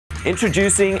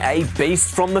Introducing a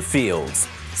beast from the fields.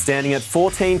 Standing at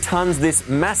 14 tonnes, this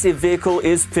massive vehicle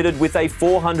is fitted with a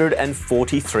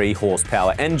 443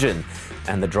 horsepower engine,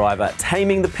 and the driver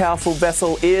taming the powerful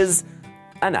vessel is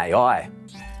an AI.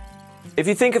 If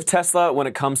you think of Tesla when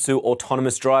it comes to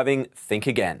autonomous driving, think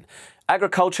again.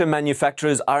 Agriculture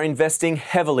manufacturers are investing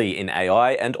heavily in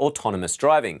AI and autonomous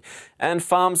driving, and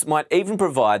farms might even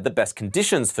provide the best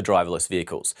conditions for driverless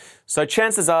vehicles. So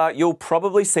chances are you'll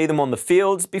probably see them on the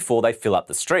fields before they fill up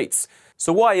the streets.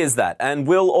 So why is that, and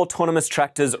will autonomous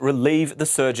tractors relieve the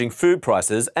surging food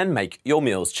prices and make your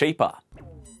meals cheaper?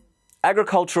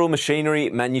 Agricultural machinery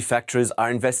manufacturers are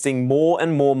investing more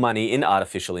and more money in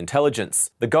artificial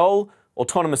intelligence. The goal?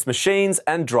 Autonomous machines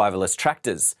and driverless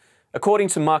tractors. According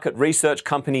to market research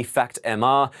company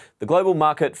FactMR, the global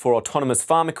market for autonomous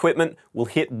farm equipment will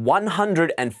hit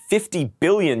 $150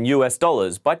 billion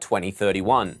by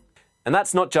 2031. And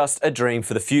that's not just a dream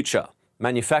for the future.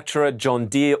 Manufacturer John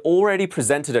Deere already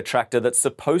presented a tractor that's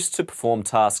supposed to perform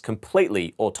tasks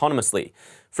completely autonomously.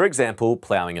 For example,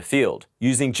 ploughing a field.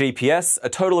 Using GPS, a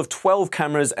total of 12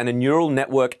 cameras and a neural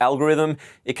network algorithm,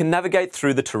 it can navigate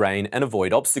through the terrain and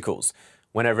avoid obstacles.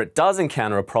 Whenever it does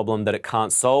encounter a problem that it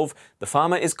can't solve, the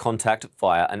farmer is contacted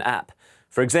via an app.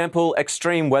 For example,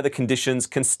 extreme weather conditions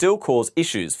can still cause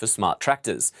issues for smart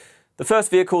tractors. The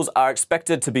first vehicles are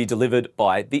expected to be delivered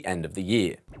by the end of the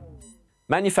year.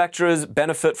 Manufacturers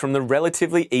benefit from the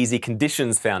relatively easy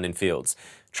conditions found in fields.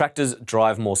 Tractors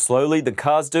drive more slowly than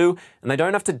cars do, and they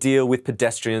don't have to deal with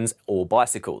pedestrians or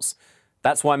bicycles.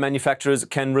 That's why manufacturers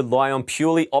can rely on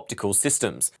purely optical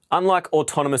systems. Unlike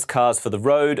autonomous cars for the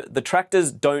road, the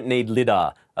tractors don't need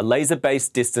LiDAR, a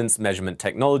laser-based distance measurement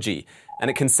technology, and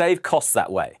it can save costs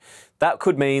that way. That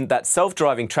could mean that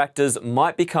self-driving tractors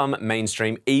might become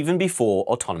mainstream even before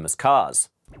autonomous cars.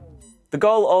 The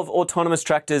goal of autonomous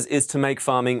tractors is to make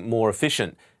farming more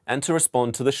efficient and to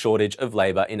respond to the shortage of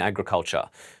labour in agriculture.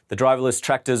 The driverless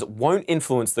tractors won't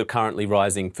influence the currently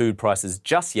rising food prices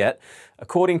just yet.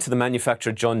 According to the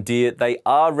manufacturer John Deere, they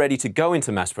are ready to go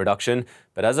into mass production,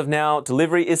 but as of now,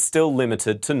 delivery is still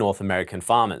limited to North American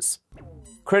farmers.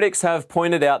 Critics have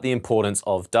pointed out the importance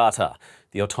of data.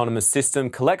 The autonomous system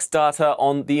collects data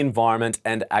on the environment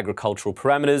and agricultural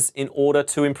parameters in order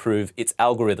to improve its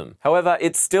algorithm. However,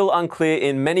 it's still unclear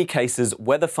in many cases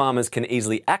whether farmers can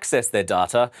easily access their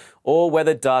data or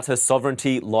whether data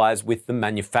sovereignty lies with the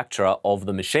manufacturer of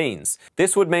the machines.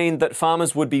 This would mean that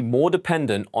farmers would be more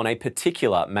dependent on a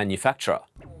particular manufacturer.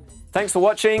 Thanks for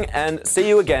watching, and see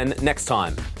you again next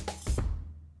time.